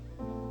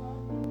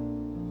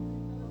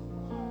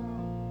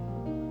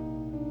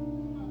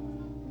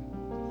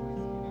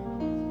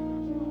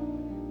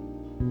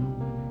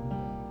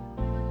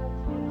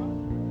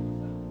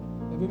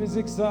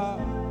musique ça.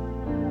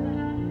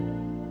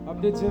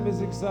 Update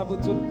musique ça pour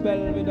toutes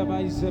belles mesdames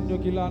haïtiennes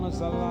qui là dans la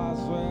salle là.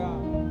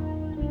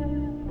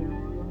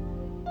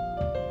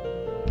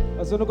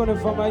 Parce que nous connaissons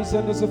les femmes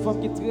haïtiennes, c'est une femme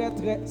qui est très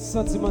très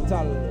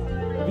sentimentale.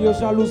 Puis elle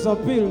jalouse en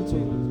pile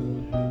tout.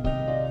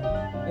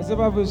 Et c'est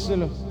pas vrai,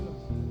 Sheila.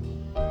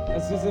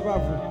 Est-ce que c'est pas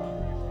vrai?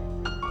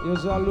 Elle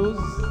jalouse.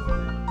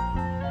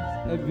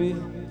 Et puis,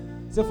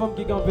 c'est une femme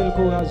qui a le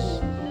courage.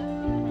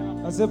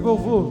 C'est pour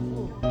vous.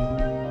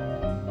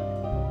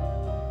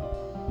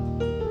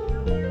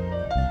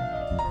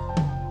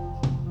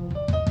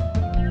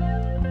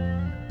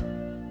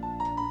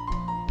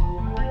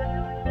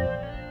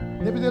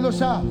 Député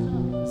Locha,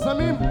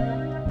 Samim,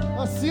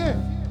 ancien.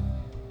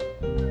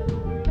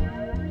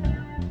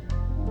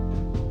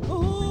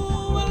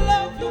 Ooh, I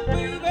love you,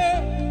 baby.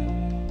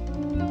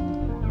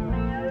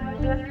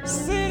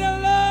 Say I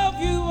love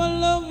you, I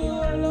love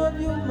you, I love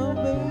you, my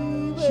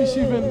baby.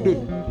 Chichi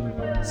 22.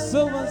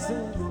 So I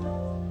said,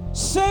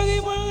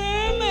 chérie, moi,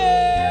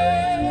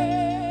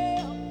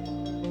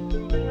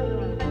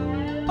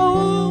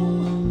 oh,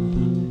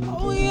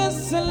 oh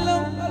yes, I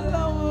love, I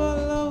love,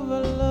 I love,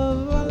 I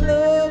love, I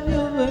love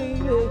you, baby.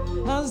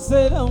 I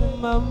said, oh,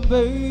 my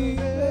baby.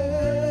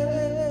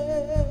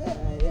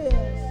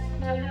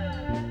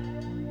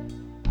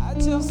 I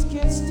just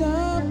can't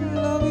stop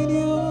loving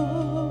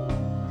you.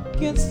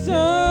 Can't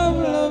stop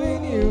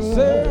loving you.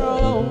 Say,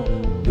 oh,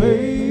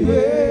 baby.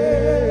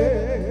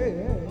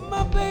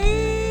 My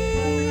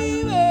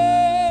baby.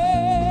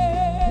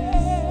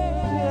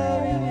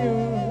 Loving you.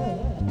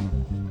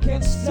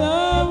 Can't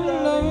stop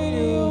loving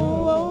you.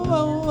 Oh,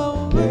 oh,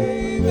 oh,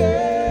 baby.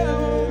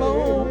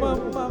 Oh, my.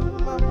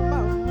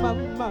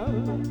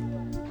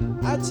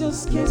 I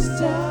just can't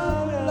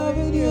stop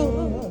loving you.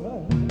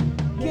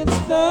 Can't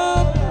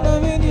stop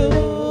loving you.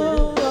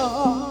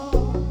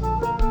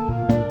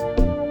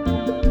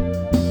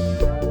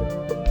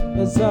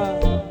 Yes, sir.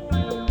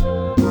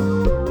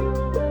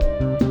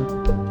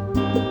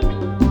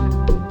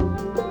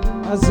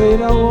 I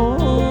said I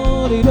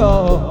want it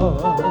all.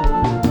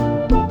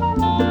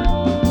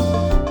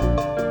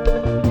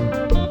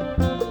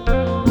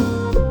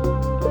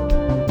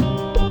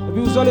 Et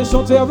puis vous allez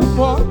chanter avec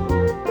moi.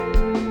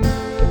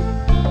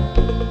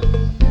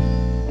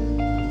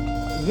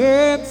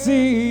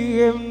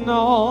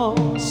 Retirez-moi,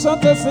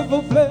 chantez s'il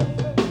vous plaît.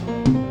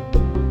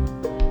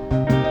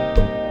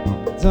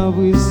 Tant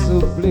pis s'il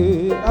vous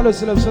plaît. Allez,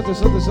 c'est là, chantez.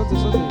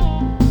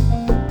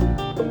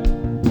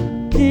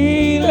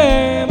 Qu'il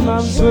est ma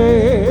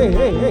jouée,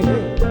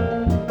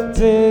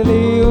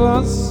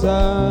 délire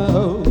ça,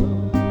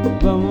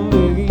 en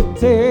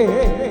vérité.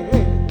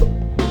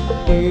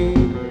 Et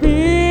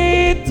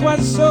puis toi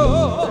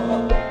chaud,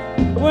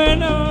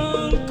 when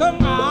on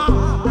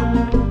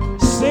commence,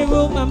 c'est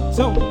vous même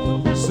temps,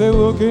 c'est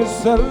vous qui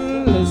seul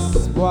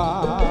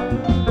l'espoir.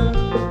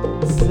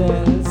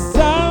 C'est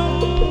ça,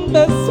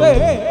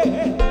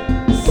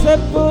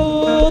 c'est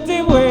pour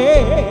dire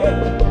oui.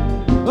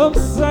 Comme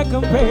ça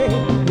qu'on fait,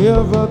 il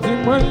va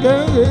dire moins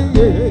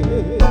gagner.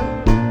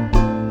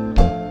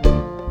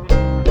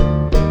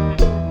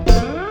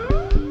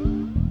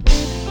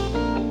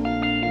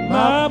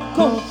 Ma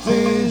compte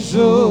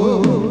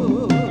jour,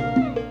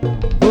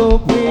 pour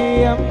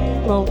prier à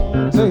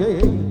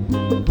monter,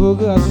 pour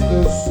grâce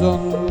de son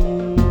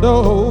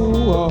dos.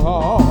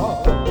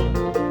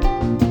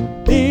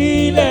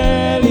 Il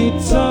est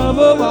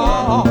l'éternel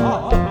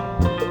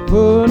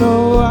pour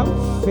nous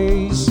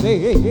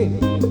afficher.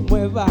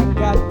 Moi va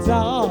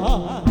gâter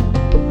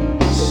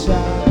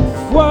chaque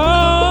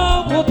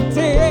fois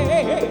voter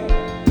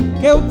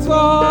que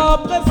toi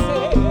pressé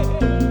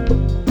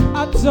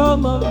attends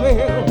ma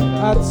vie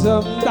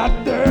attends ta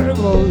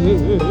demande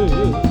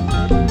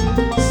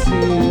si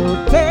on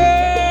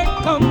t'est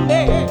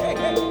condé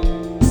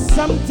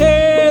ça me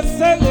t'est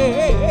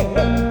serré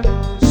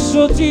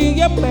je dis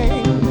mais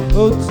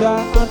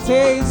autant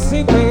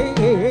anticipé.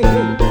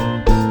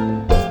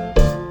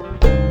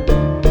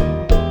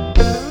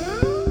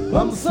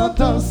 Bam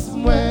sentence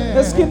moi.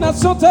 Est-ce qu'il a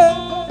chanté?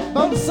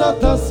 Bam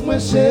sentence moi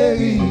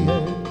chérie.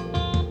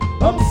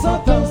 Bam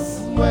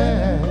sentence moi.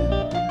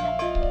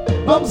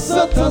 Bam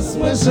sentence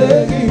moi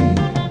chérie.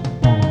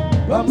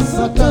 Bam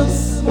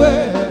sentence moi.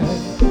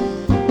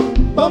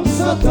 Bam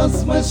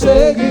sentence moi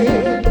chérie.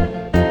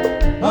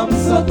 Bam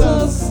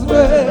sentence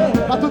moi.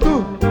 Pas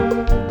tout.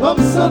 Bam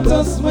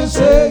sentence moi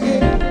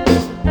chérie.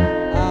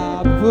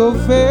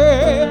 Approuve,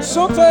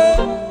 chanter.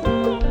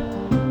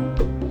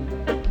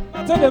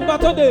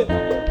 Attendez.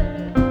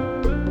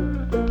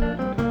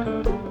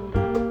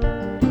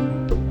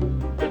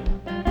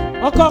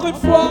 Encore une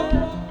fois.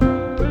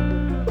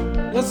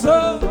 Yes,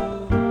 sir.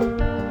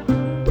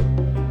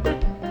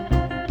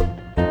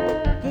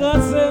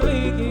 Grâce à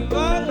lui qui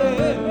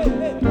valait.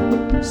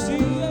 Si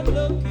elle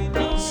le qui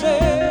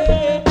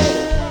dansait.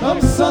 Bam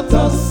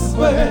sentence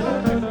moi.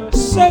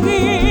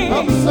 Chérie.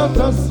 Bam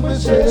sentence moi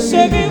chérie.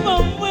 Chérie,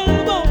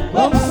 maman.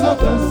 Bam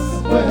sentence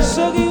moi.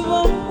 Chérie,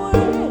 maman.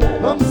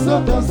 Bam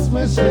sentence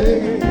moi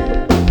chérie.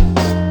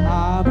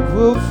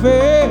 Approuve,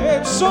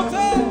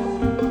 chanter.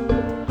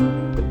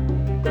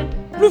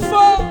 Plus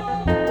fort.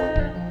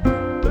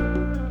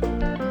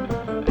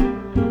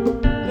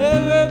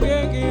 Les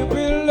bien qui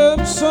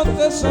veulent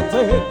chanter,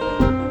 chanter.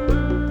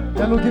 Il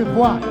y a nous qui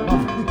voient.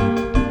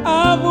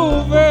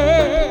 Approuve.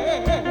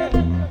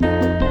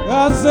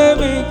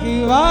 Rasemi qui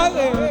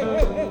vale.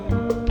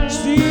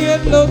 Si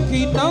est l'eau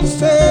qui n'en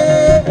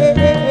sait.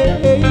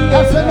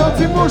 C'est notre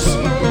petite bouche.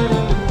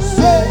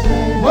 C'est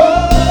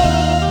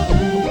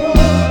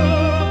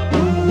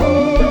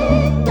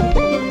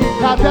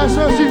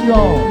Attention,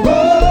 Junior.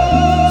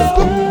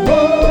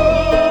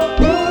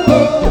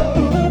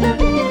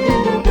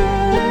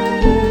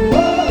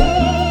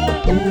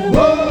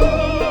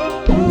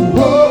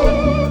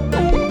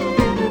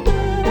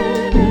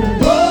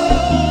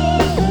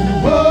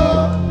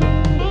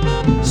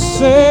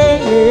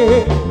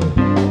 C'est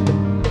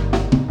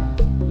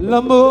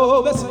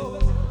l'amour.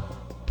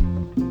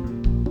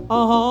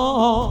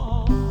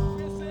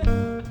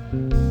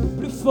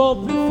 Plus fort,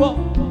 plus fort.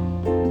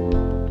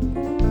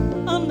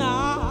 On a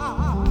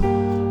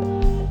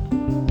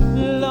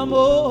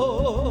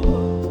l'amour.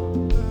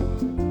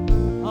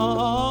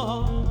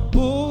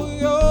 Pour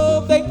yo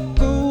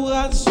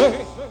décourager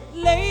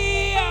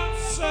les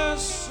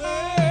insensés.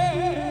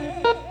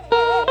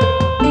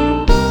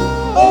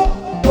 Oh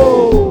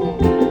oh.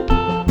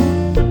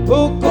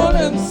 Pour qu'on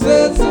aime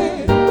saisir.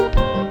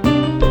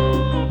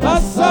 À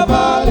sa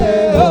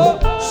vallée, oh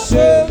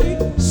chérie,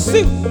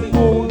 si vous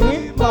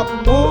mourrez, ma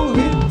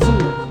mourir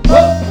tout. Oh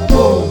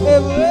oh, est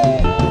vrai.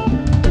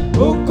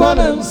 Pour qu'on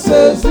aime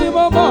saisir,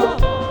 maman.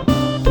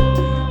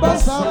 À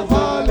sa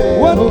vallée,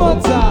 one more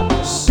time,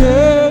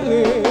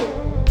 chérie.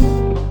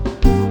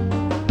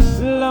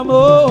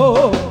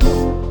 L'amour.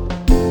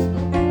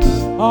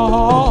 Oh, oh,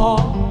 oh.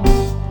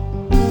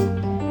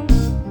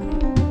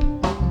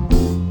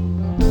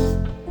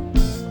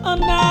 On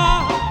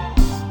a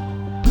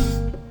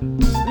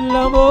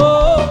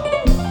l'amour.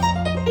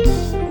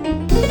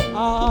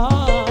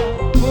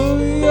 Pour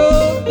yo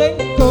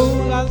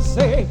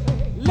décourager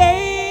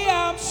les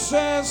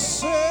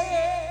absents.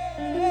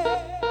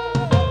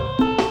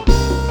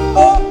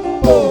 Oh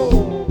oh,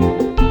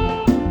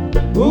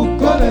 pour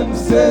qu'on aime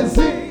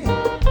saisir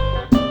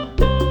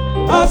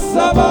à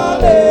sa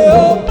vallée,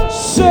 oh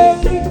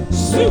chérie,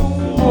 si vous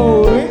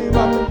mourrez,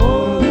 ma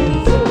mourir.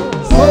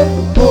 Oh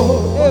oh,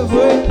 est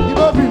vrai.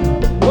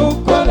 Pour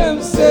qu'on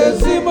aime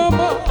saisir,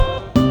 maman.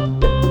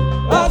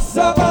 À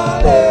sa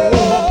vallée.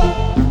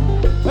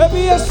 Et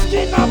puis est-ce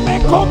qu'il n'a pas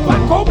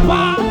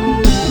compas?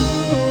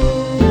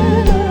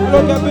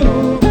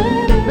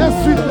 Les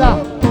suites là.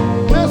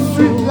 Les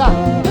suites là.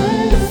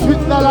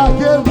 Suite là la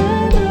gueule.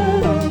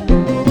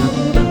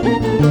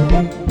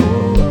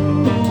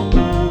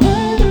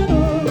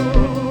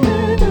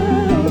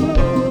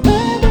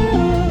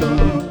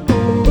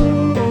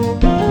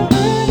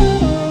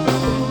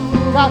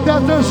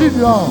 Attention,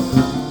 Junior.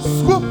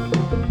 Scoop.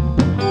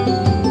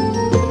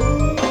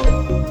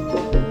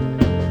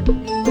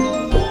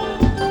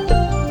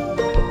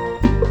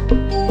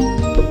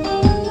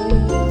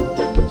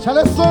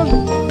 Charleston,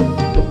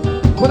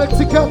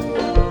 Connecticut.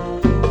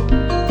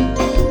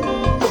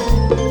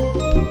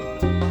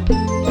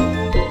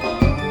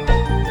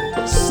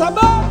 Ça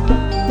va?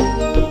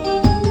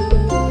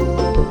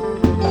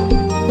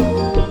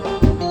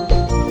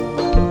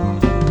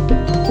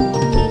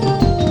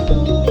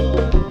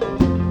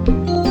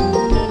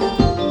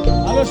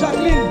 Allô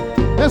Jacqueline?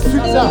 Les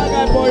suites là.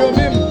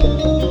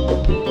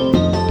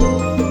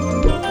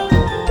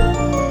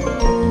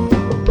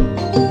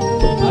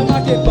 Elle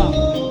m'inquiète pas.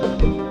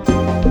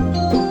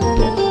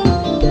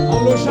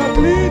 Allô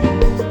Jacqueline?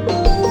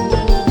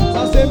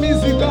 Ça c'est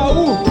musique à où?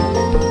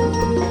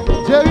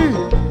 Jerry.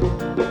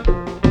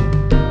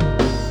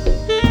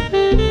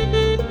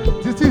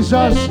 Titi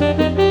Georges.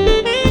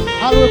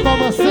 A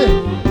recommencer.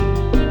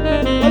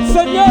 Le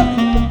Seigneur,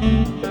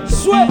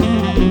 souhaite.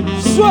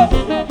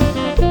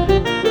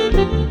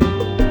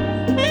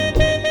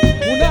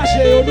 On nage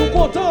et on nous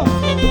content.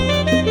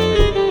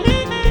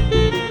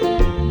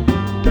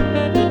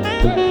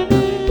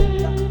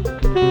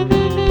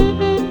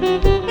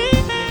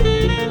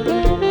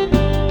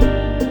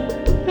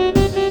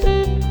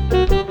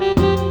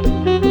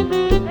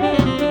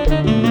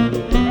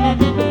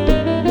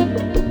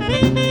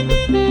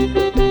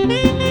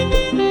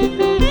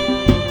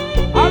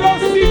 Alors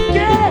si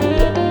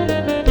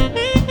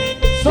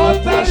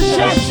sont à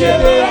chercher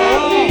la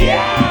vie.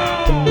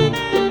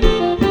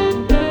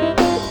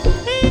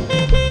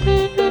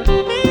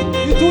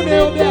 Il tourne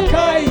au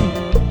bercail.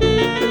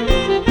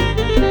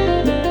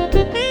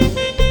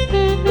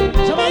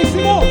 Ça va ici,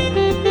 bon.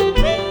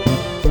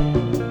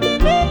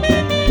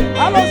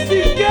 Alors si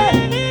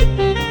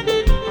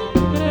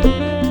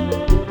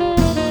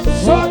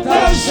sont à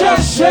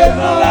chercher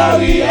dans la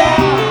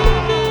rivière.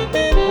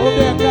 Au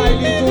bercail,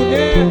 il tourne.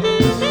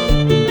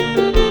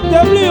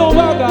 Déblie au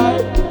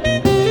bagage.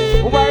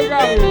 Au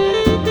bagage.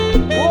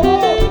 Oh oh.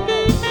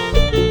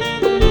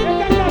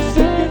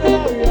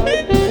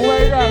 Au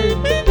bagage.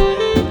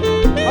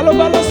 Alors,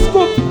 balance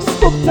scoop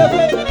TV.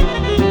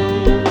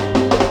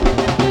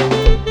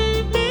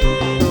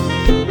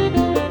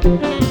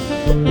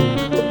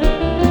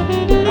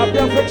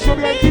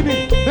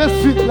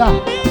 là.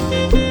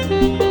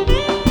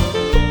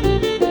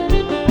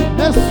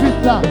 Les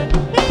suites là.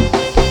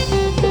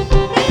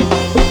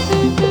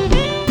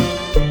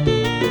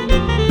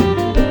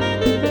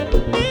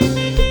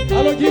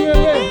 Alors, qui est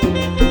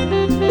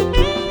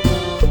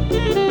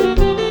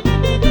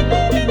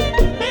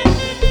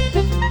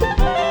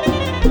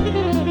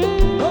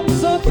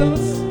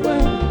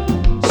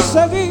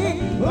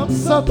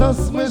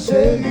Sentence, moi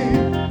chérie.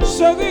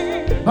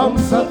 Chérie,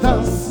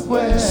 Sentence,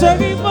 ouais.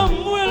 chérie,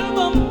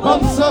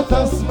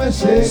 Sentence, moi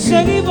chérie.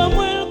 chérie, chérie,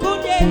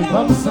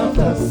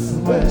 Sentence,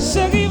 ouais.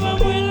 chérie,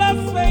 la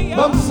feuille.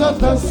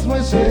 Sentence, moi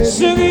chérie.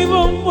 Chérie,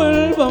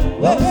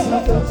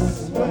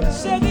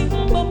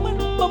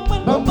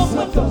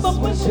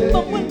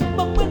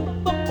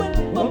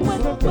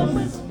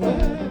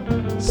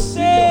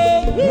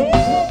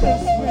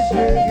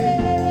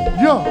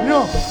 Yo, yo.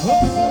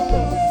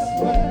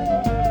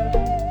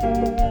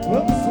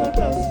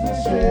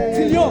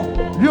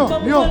 Yo,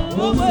 yo.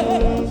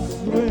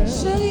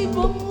 chérie,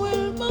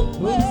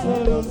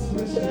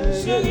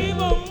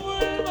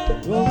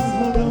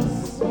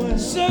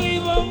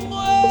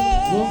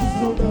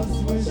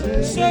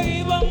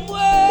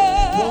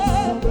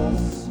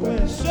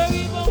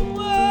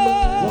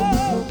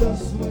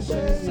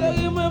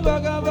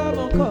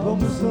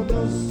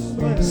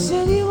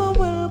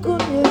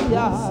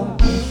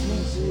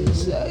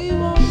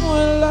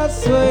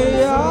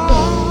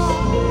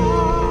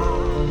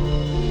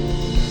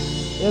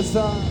 Yes,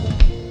 sir.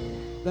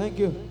 Thank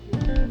you.